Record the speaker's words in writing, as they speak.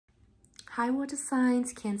Hi water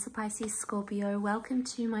signs, Cancer, Pisces, Scorpio. Welcome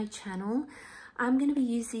to my channel. I'm going to be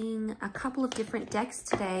using a couple of different decks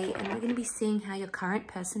today, and we're going to be seeing how your current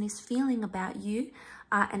person is feeling about you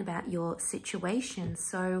and about your situation.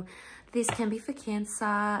 So this can be for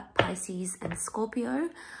Cancer, Pisces, and Scorpio.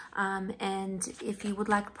 And if you would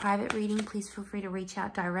like a private reading, please feel free to reach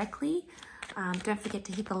out directly. Don't forget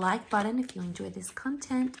to hit the like button if you enjoy this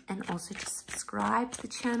content, and also to subscribe to the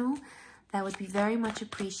channel. That would be very much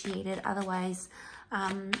appreciated. Otherwise,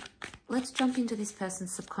 let's jump into this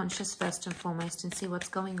person's subconscious first and foremost and see what's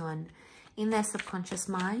going on in their subconscious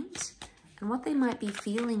mind and what they might be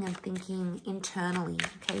feeling and thinking internally.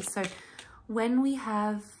 Okay, so when we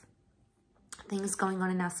have things going on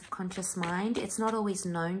in our subconscious mind, it's not always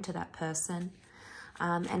known to that person.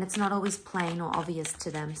 And it's not always plain or obvious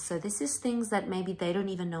to them. So this is things that maybe they don't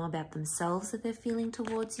even know about themselves that they're feeling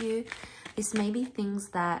towards you. This may be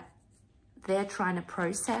things that they're trying to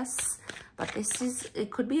process, but it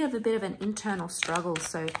could be a bit of an internal struggle.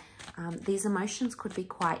 So these emotions could be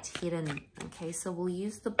quite hidden. Okay, so we'll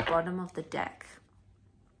use the bottom of the deck.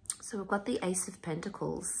 So we've got the Ace of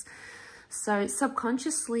Pentacles. So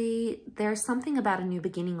subconsciously, there's something about a new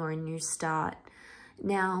beginning or a new start.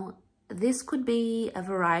 Now, this could be a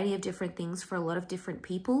variety of different things for a lot of different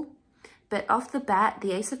people. But off the bat,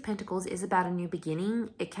 the Ace of Pentacles is about a new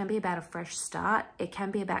beginning. It can be about a fresh start. It can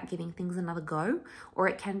be about giving things another go. Or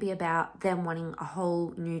it can be about them wanting a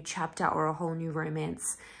whole new chapter or a whole new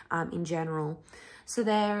romance in general. So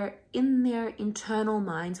they're in their internal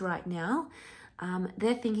minds right now.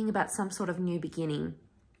 They're thinking about some sort of new beginning.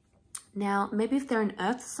 Now, maybe if they're an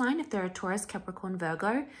Earth sign, if they're a Taurus, Capricorn,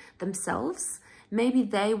 Virgo themselves, maybe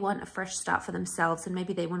they want a fresh start for themselves and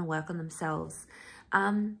maybe they want to work on themselves.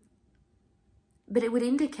 But it would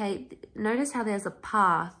indicate, notice how there's a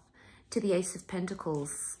path to the Ace of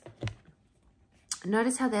Pentacles.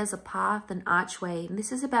 Notice how there's a path, an archway, and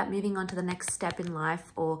this is about moving on to the next step in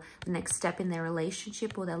life or the next step in their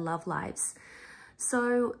relationship or their love lives.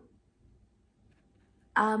 So,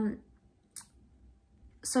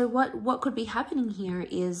 what could be happening here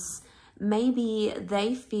is maybe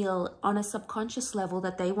they feel on a subconscious level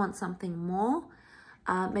that they want something more.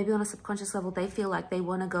 Maybe on a subconscious level, they feel like they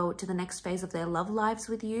want to go to the next phase of their love lives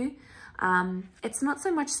with you. It's not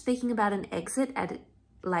so much speaking about an exit,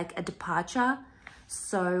 like a departure.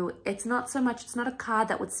 So it's not so much, it's not a card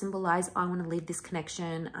that would symbolize, I want to leave this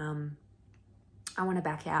connection. I want to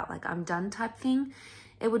back out, like I'm done type thing.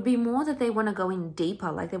 It would be more that they want to go in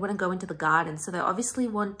deeper, like they want to go into the garden. So they obviously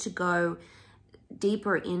want to go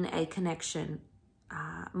deeper in a connection,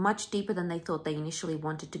 much deeper than they thought they initially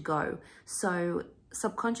wanted to go. So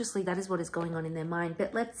subconsciously, that is what is going on in their mind.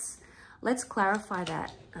 But let's clarify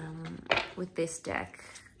that with this deck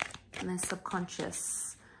and their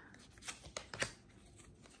subconscious.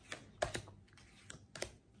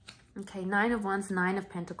 Okay, Nine of Wands, Nine of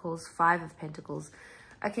Pentacles, Five of Pentacles.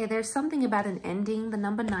 Okay, there's something about an ending. The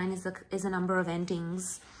number 9 is a number of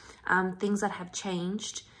endings, things that have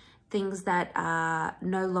changed, things that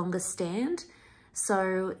no longer stand.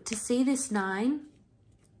 So to see this 9,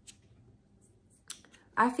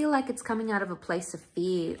 I feel like it's coming out of a place of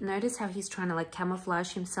fear. Notice how he's trying to like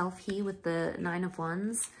camouflage himself here with the 9 of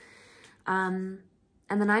Wands. And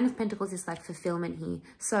the 9 of Pentacles is like fulfillment here.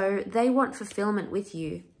 So they want fulfillment with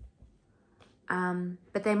you.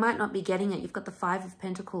 But they might not be getting it. You've got the 5 of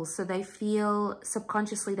Pentacles. So they feel,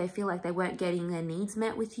 subconsciously, they feel like they weren't getting their needs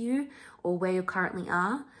met with you or where you currently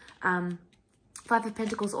are. 5 of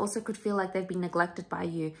Pentacles also could feel like they've been neglected by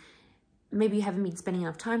you. Maybe you haven't been spending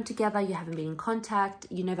enough time together. You haven't been in contact.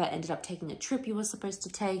 You never ended up taking a trip you were supposed to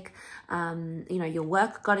take. You know, your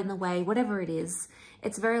work got in the way, whatever it is.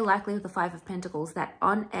 It's very likely with the 5 of Pentacles that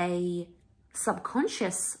on a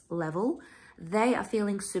subconscious level, they are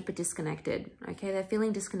feeling super disconnected. Okay, they're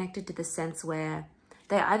feeling disconnected to the sense where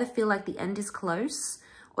they either feel like the end is close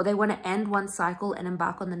or they want to end one cycle and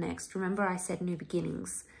embark on the next. Remember, I said new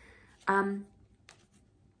beginnings.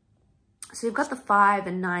 So you've got the 5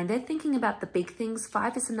 and 9. They're thinking about the big things.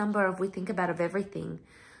 5 is a number of we think about of everything.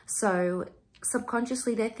 So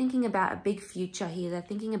subconsciously, they're thinking about a big future here. They're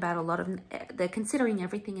thinking about a lot of, they're considering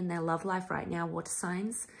everything in their love life right now, water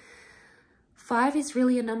signs. 5 is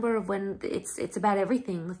really a number of when it's about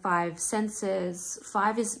everything. The 5 senses.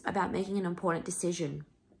 5 is about making an important decision.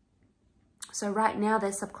 So right now,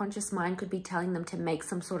 their subconscious mind could be telling them to make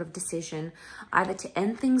some sort of decision, either to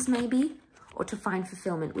end things maybe, or to find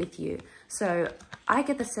fulfillment with you. So I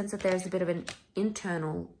get the sense that there's a bit of an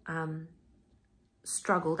internal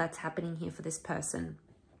struggle that's happening here for this person.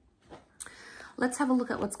 Let's have a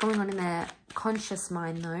look at what's going on in their conscious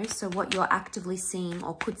mind though. So what you're actively seeing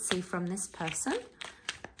or could see from this person.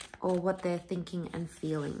 or what they're thinking and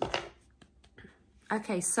feeling.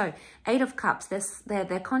 Okay, so 8 of Cups,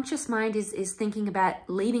 their conscious mind is thinking about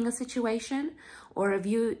leaving a situation, or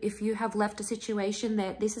if you have left a situation,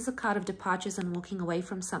 this is a card of departures and walking away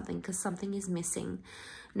from something because something is missing.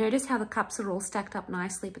 Notice how the cups are all stacked up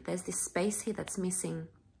nicely, but there's this space here that's missing.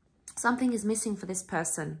 Something is missing for this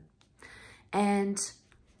person. And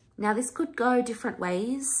now this could go different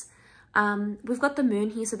ways. We've got the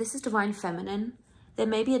moon here, so this is divine feminine. There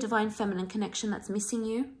may be a divine feminine connection that's missing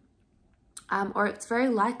you. Or it's very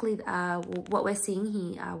likely what we're seeing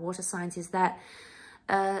here, water signs, is that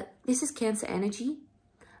this is Cancer energy.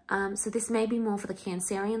 So this may be more for the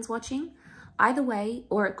Cancerians watching. Either way,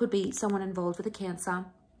 or it could be someone involved with a Cancer.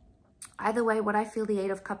 Either way, what I feel the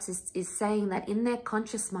 8 of Cups is saying that in their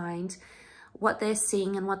conscious mind, what they're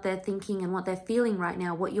seeing and what they're thinking and what they're feeling right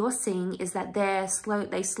now, what you're seeing is that they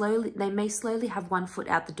may slowly have one foot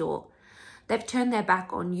out the door. They've turned their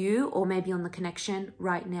back on you, or maybe on the connection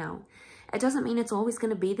right now. It doesn't mean it's always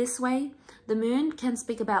going to be this way. The moon can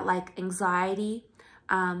speak about like anxiety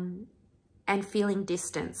and feeling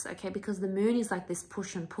distance, okay? Because the moon is like this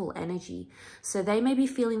push and pull energy. So they may be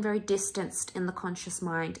feeling very distanced in the conscious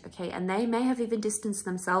mind, okay? And they may have even distanced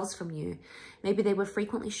themselves from you. Maybe they were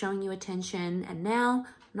frequently showing you attention and now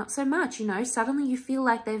not so much, you know? Suddenly you feel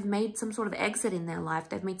like they've made some sort of exit in their life.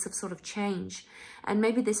 They've made some sort of change. And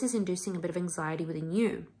maybe this is inducing a bit of anxiety within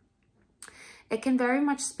you. It can very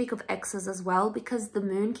much speak of exes as well, because the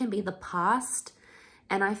moon can be the past.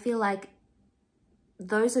 And I feel like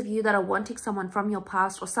those of you that are wanting someone from your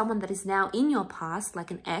past, or someone that is now in your past, like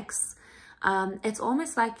an ex, it's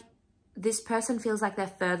almost like this person feels like they're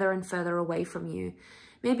further and further away from you.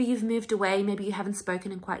 Maybe you've moved away, maybe you haven't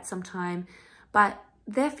spoken in quite some time, but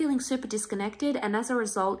they're feeling super disconnected. And as a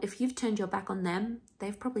result, if you've turned your back on them,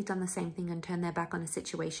 they've probably done the same thing and turned their back on a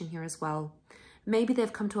situation here as well. Maybe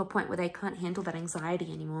they've come to a point where they can't handle that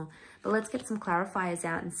anxiety anymore. But let's get some clarifiers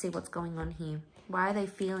out and see what's going on here. Why are they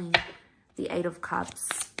feeling the 8 of Cups?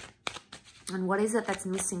 And what is it that's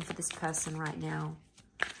missing for this person right now?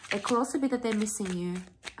 It could also be that they're missing you,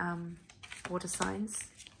 water signs.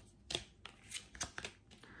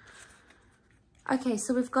 Okay,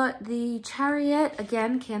 so we've got the Chariot,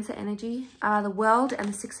 again, Cancer energy, the World, and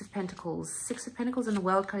the 6 of Pentacles. 6 of Pentacles and the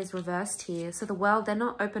World card is reversed here. So the World, they're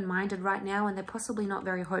not open-minded right now, and they're possibly not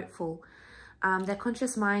very hopeful. Their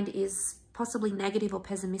conscious mind is possibly negative or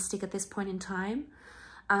pessimistic at this point in time.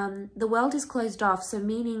 The World is closed off, so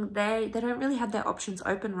meaning they don't really have their options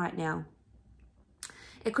open right now.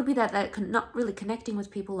 It could be that they're not really connecting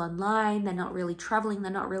with people online, they're not really traveling,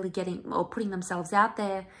 they're not really getting or putting themselves out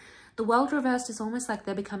there. The World reversed is almost like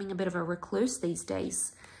they're becoming a bit of a recluse these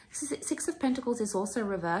days. 6 of Pentacles is also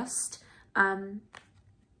reversed,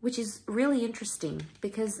 which is really interesting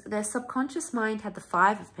because their subconscious mind had the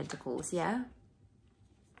 5 of Pentacles, yeah?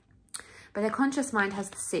 But their conscious mind has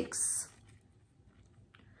the 6.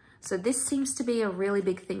 So this seems to be a really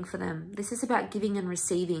big thing for them. This is about giving and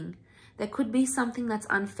receiving. There could be something that's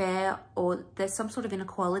unfair, or there's some sort of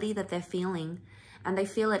inequality that they're feeling, and they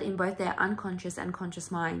feel it in both their unconscious and conscious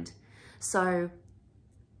mind. So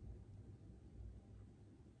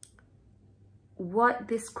what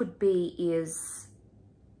this could be is,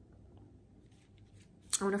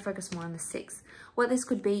 I want to focus more on the 6. What this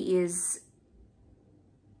could be is,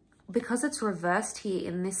 because it's reversed here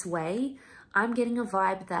in this way, I'm getting a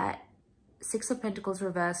vibe that 6 of Pentacles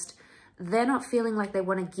reversed, they're not feeling like they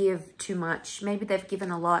want to give too much. Maybe they've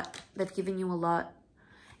given a lot. They've given you a lot.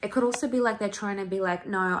 It could also be like they're trying to be like,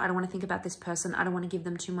 no, I don't want to think about this person. I don't want to give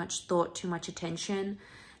them too much thought, too much attention,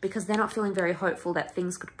 because they're not feeling very hopeful that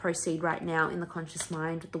things could proceed right now in the conscious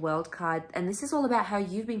mind with the World card. And this is all about how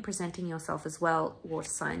you've been presenting yourself as well, water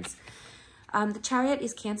signs. The Chariot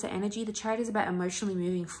is Cancer energy. The Chariot is about emotionally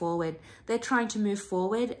moving forward. They're trying to move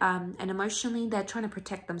forward, and emotionally, they're trying to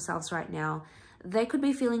protect themselves right now. They could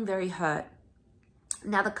be feeling very hurt.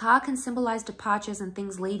 Now, the car can symbolize departures and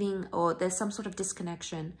things leaving, or there's some sort of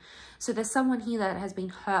disconnection. So there's someone here that has been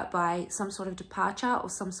hurt by some sort of departure or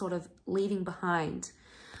some sort of leaving behind.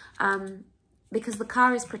 Because the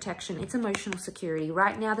car is protection. It's emotional security.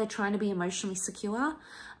 Right now, they're trying to be emotionally secure,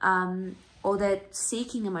 or they're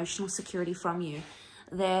seeking emotional security from you.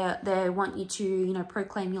 They want you to, you know,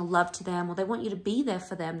 proclaim your love to them, or they want you to be there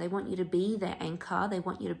for them. They want you to be their anchor. They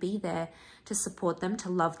want you to be there to support them, to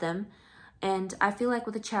love them. And I feel like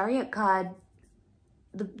with the Chariot card,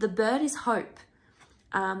 the bird is hope.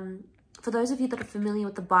 For those of you that are familiar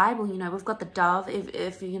with the Bible, you know, we've got the dove.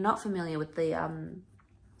 If you're not familiar with the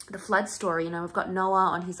flood story, you know, we've got Noah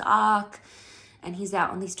on his ark, and he's out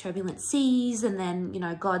on these turbulent seas, and then, you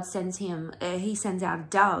know, God sends him, he sends out a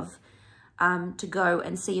dove. to go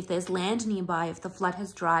and see if there's land nearby, if the flood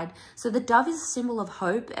has dried. So the dove is a symbol of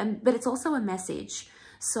hope, but it's also a message.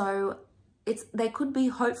 So they could be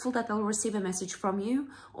hopeful that they'll receive a message from you,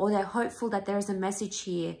 or they're hopeful that there is a message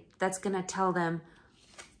here that's going to tell them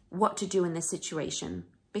what to do in this situation,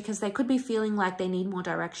 because they could be feeling like they need more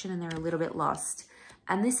direction and they're a little bit lost.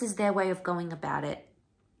 And this is their way of going about it.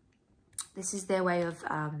 This is their way of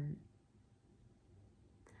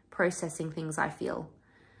processing things, I feel.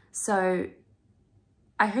 So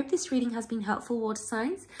I hope this reading has been helpful, water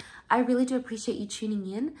signs. I really do appreciate you tuning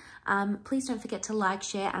in. Please don't forget to like,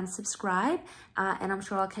 share, and subscribe. And I'm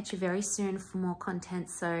sure I'll catch you very soon for more content.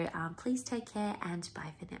 So please take care and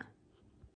bye for now.